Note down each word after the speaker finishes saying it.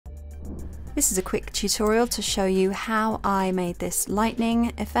This is a quick tutorial to show you how I made this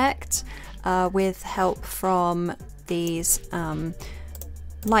lightning effect with help from these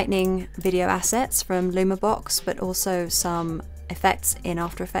lightning video assets from Luma Box, but also some effects in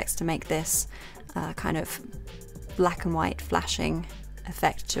After Effects to make this kind of black and white flashing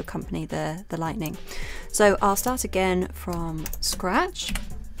effect to accompany the lightning. So I'll start again from scratch.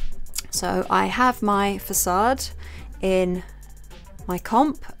 So I have my facade in my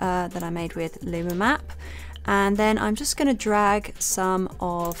comp that I made with Luma Map, and then I'm just going to drag some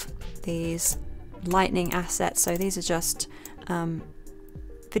of these lightning assets. So these are just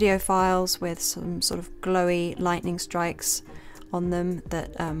video files with some sort of glowy lightning strikes on them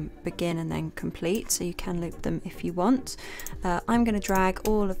that begin and then complete, so you can loop them if you want. I'm going to drag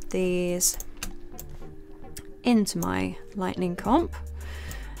all of these into my lightning comp,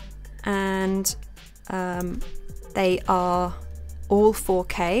 and they are all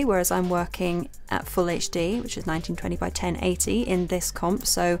 4K, whereas I'm working at full HD, which is 1920 by 1080 in this comp,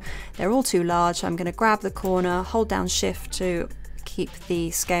 so they're all too large. I'm going to grab the corner, hold down Shift to keep the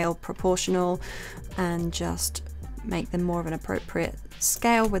scale proportional, and just make them more of an appropriate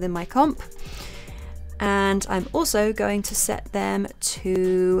scale within my comp. And I'm also going to set them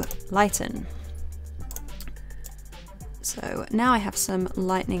to lighten. So now I have some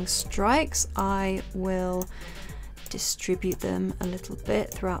lightning strikes. I will distribute them a little bit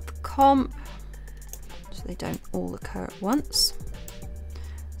throughout the comp so they don't all occur at once.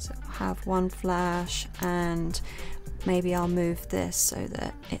 So I'll have one flash, and maybe I'll move this so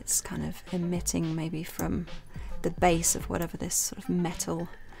that it's kind of emitting maybe from the base of whatever this sort of metal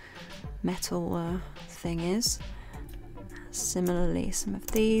thing is. Similarly, some of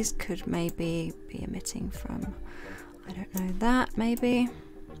these could maybe be emitting from, I don't know, that maybe.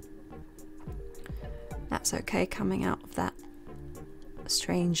 That's okay, coming out of that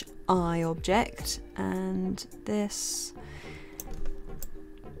strange eye object. And this,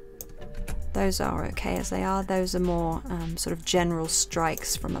 those are okay as they are. Those are more sort of general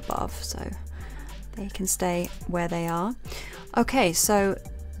strikes from above, so they can stay where they are. Okay, so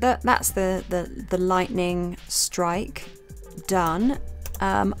that's the lightning strike done.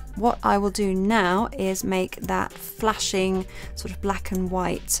 What I will do now is make that flashing sort of black and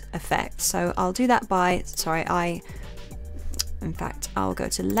white effect. So I'll do that by, in fact, I'll go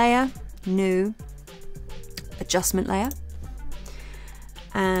to Layer, New, Adjustment Layer.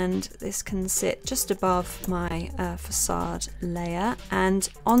 And this can sit just above my facade layer, and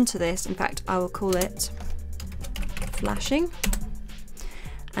onto this, in fact, I will call it flashing.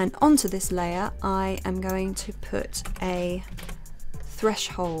 And onto this layer, I am going to put a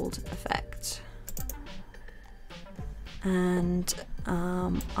threshold effect, and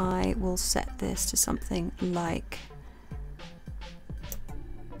I will set this to something like,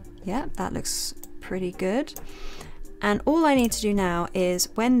 yeah, that looks pretty good. And all I need to do now is,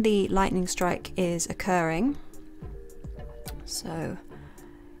 when the lightning strike is occurring, so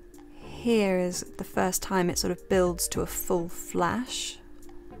here is the first time it sort of builds to a full flash,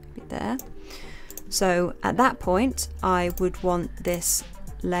 maybe there. So at that point, I would want this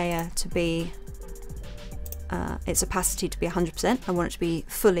layer to be, its opacity to be 100%. I want it to be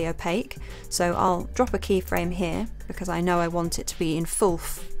fully opaque. So I'll drop a keyframe here because I know I want it to be in full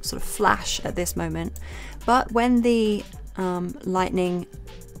sort of flash at this moment. But when the lightning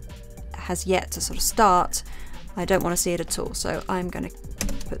has yet to sort of start, I don't want to see it at all. So I'm going to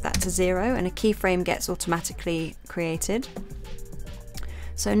put that to 0, and a keyframe gets automatically created.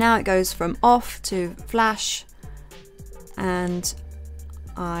 So now it goes from off to flash, and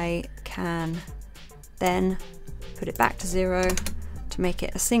I can then put it back to 0 to make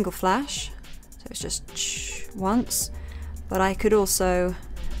it a single flash. So it's just once, but I could also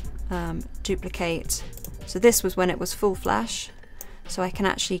duplicate. So this was when it was full flash, so I can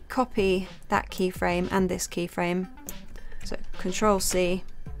actually copy that keyframe and this keyframe. So Control C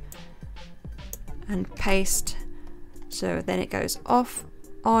and paste. So then it goes off,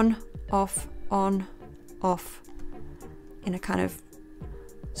 on, off, on, off, in a kind of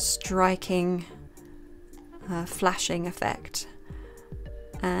striking flashing effect.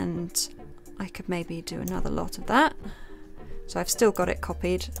 And I could maybe do another lot of that. So I've still got it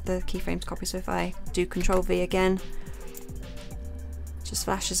copied, the keyframe's copied, so if I do Control V again, it just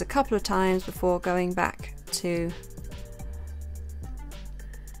flashes a couple of times before going back to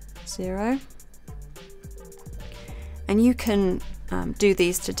 0. And you can do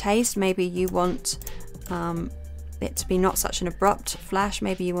these to taste. Maybe you want it to be not such an abrupt flash,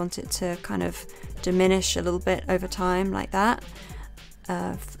 maybe you want it to kind of diminish a little bit over time like that,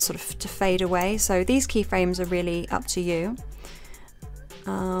 sort of to fade away. So these keyframes are really up to you.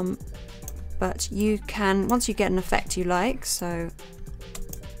 but you can, once you get an effect you like, so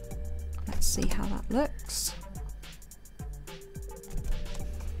let's see how that looks.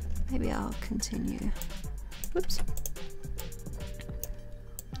 Maybe I'll continue. Whoops.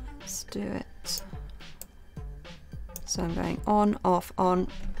 Let's do it. So I'm going on, off, on,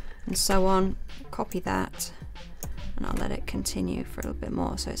 and so on. Copy that, and I'll let it continue for a little bit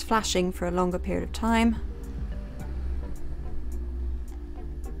more. So it's flashing for a longer period of time.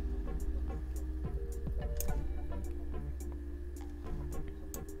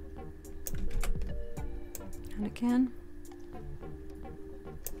 And again.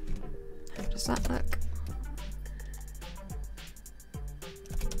 How does that look?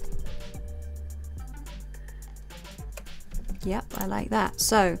 Yep, I like that.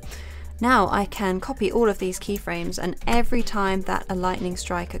 So now I can copy all of these keyframes, and every time that a lightning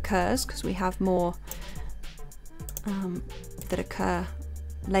strike occurs, because we have more that occur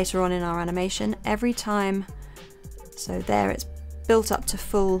later on in our animation, every time, so there it's built up to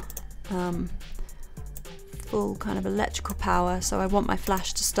full kind of electrical power, so I want my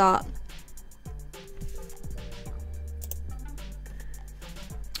flash to start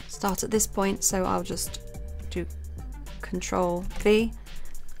at this point, so I'll just do Control V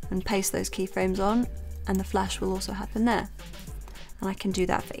and paste those keyframes on, and the flash will also happen there. And I can do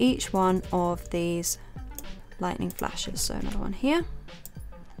that for each one of these lightning flashes. So another one here,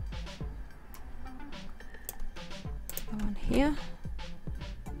 another one here.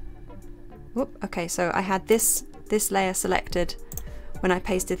 Whoop, okay, so I had this layer selected when I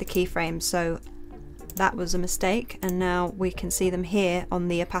pasted the keyframes, so that was a mistake, and now we can see them here on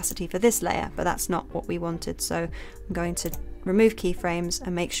the opacity for this layer, but that's not what we wanted. So I'm going to remove keyframes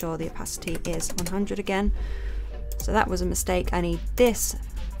and make sure the opacity is 100 again. So that was a mistake. I need this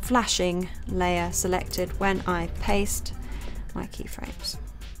flashing layer selected when I paste my keyframes.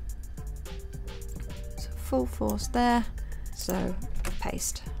 So full force there, so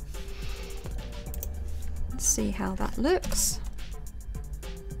paste. Let's see how that looks.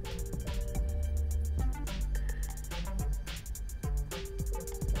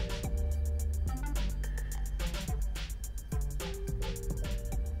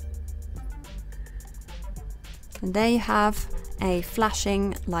 And there you have a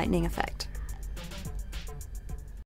flashing lightning effect.